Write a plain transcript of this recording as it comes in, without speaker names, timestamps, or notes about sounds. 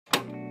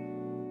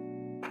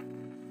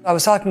I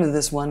was talking to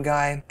this one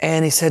guy,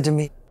 and he said to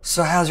me,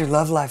 "So how's your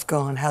love life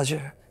going? How's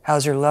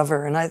your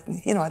lover?" And I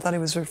thought he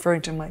was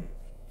referring to my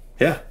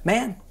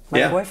man,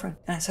 my boyfriend.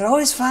 And I said, "Oh,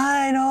 he's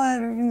fine. Oh,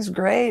 everything's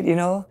great.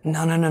 No,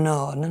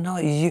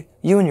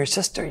 you and your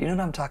sister. You know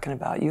what I'm talking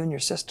about? You and your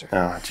sister."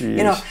 Oh,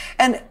 geez.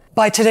 And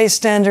by today's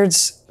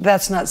standards,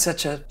 that's not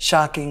such a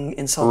shocking,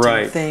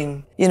 insulting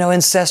thing.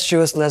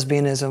 Incestuous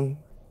lesbianism.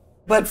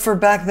 But for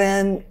back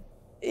then,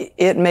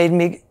 it made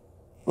me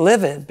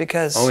livid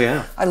because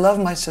I love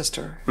my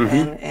sister,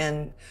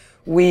 and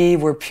we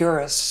were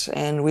purists,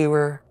 and we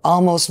were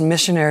almost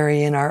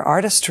missionary in our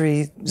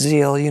artistry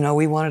zeal.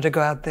 We wanted to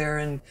go out there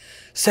and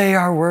say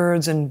our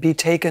words and be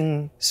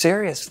taken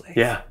seriously.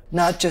 Yeah.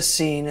 Not just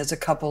seen as a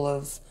couple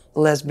of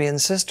lesbian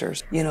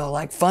sisters,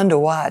 like fun to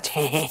watch.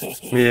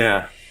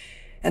 Yeah.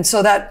 And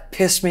so that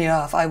pissed me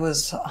off. I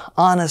was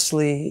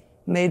honestly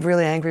made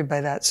really angry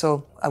by that.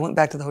 So I went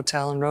back to the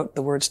hotel and wrote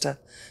the words to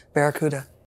Barracuda.